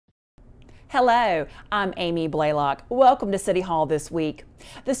Hello, I'm Amy Blaylock. Welcome to City Hall this week.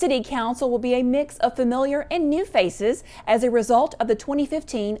 The City Council will be a mix of familiar and new faces as a result of the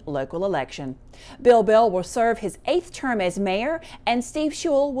 2015 local election. Bill Bell will serve his 8th term as mayor, and Steve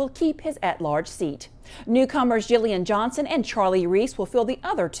Schewel will keep his at-large seat. Newcomers Jillian Johnson and Charlie Reece will fill the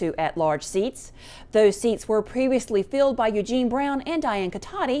other 2 at-large seats. Those seats were previously filled by Eugene Brown and Diane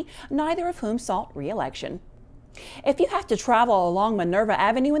Catati, neither of whom sought re-election. If you have to travel along Minerva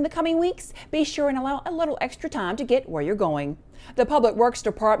Avenue in the coming weeks, be sure and allow a little extra time to get where you're going. The Public Works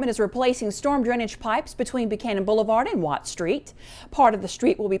Department is replacing storm drainage pipes between Buchanan Boulevard and Watt Street. Part of the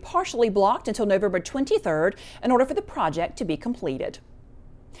street will be partially blocked until November 23rd in order for the project to be completed.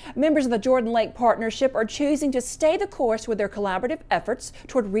 Members of the Jordan Lake Partnership are choosing to stay the course with their collaborative efforts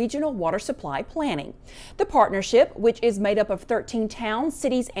toward regional water supply planning. The partnership, which is made up of 13 towns,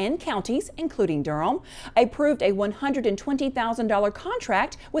 cities, and counties, including Durham, approved a $120,000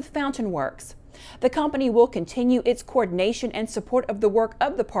 contract with Fountain Works. The company will continue its coordination and support of the work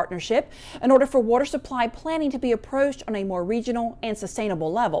of the partnership in order for water supply planning to be approached on a more regional and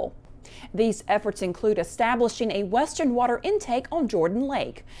sustainable level. These efforts include establishing a western water intake on Jordan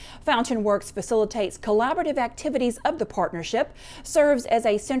Lake. Fountain Works facilitates collaborative activities of the partnership, serves as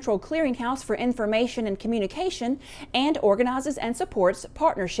a central clearinghouse for information and communication, and organizes and supports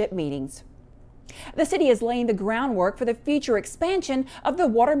partnership meetings. The city is laying the groundwork for the future expansion of the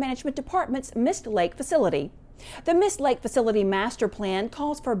Water Management Department's Mist Lake facility. The Mist Lake Facility Master Plan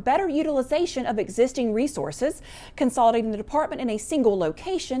calls for better utilization of existing resources, consolidating the department in a single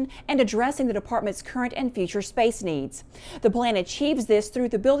location, and addressing the department's current and future space needs. The plan achieves this through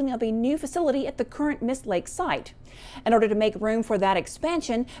the building of a new facility at the current Mist Lake site. In order to make room for that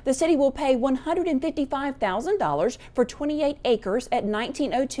expansion, the city will pay $155,000 for 28 acres at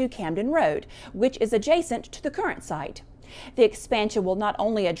 1902 Camden Road, which is adjacent to the current site. The expansion will not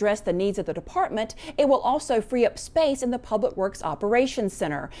only address the needs of the department, it will also free up space in the Public Works Operations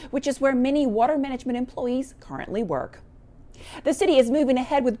Center, which is where many water management employees currently work. The city is moving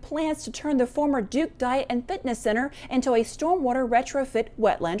ahead with plans to turn the former Duke Diet and Fitness Center into a stormwater retrofit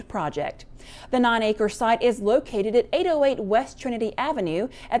wetland project. The 9-acre site is located at 808 West Trinity Avenue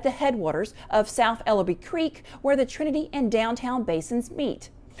at the headwaters of South Ellerbe Creek, where the Trinity and Downtown Basins meet.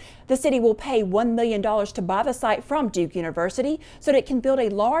 The city will pay $1 million to buy the site from Duke University so that it can build a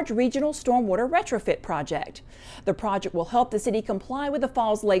large regional stormwater retrofit project. The project will help the city comply with the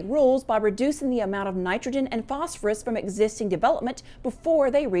Falls Lake rules by reducing the amount of nitrogen and phosphorus from existing development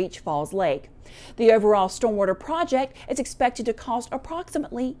before they reach Falls Lake. The overall stormwater project is expected to cost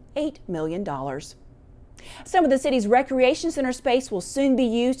approximately $8 million. Some of the city's recreation center space will soon be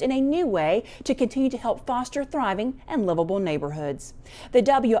used in a new way to continue to help foster thriving and livable neighborhoods. The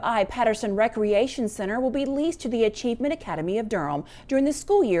W.I. Patterson Recreation Center will be leased to the Achievement Academy of Durham during the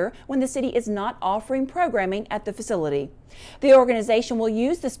school year when the city is not offering programming at the facility. The organization will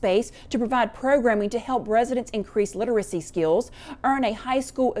use the space to provide programming to help residents increase literacy skills, earn a high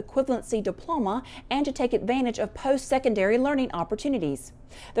school equivalency diploma, and to take advantage of post-secondary learning opportunities.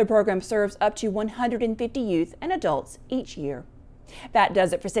 The program serves up to 150 youth and adults each year. That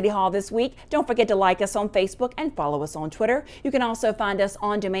does it for City Hall this week. Don't forget to like us on Facebook and follow us on Twitter. You can also find us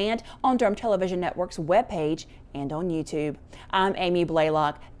on demand on Durham Television Network's webpage and on YouTube. I'm Amy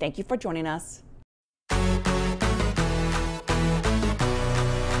Blaylock. Thank you for joining us.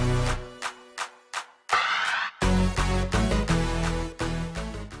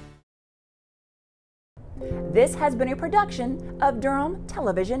 This has been a production of Durham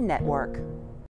Television Network.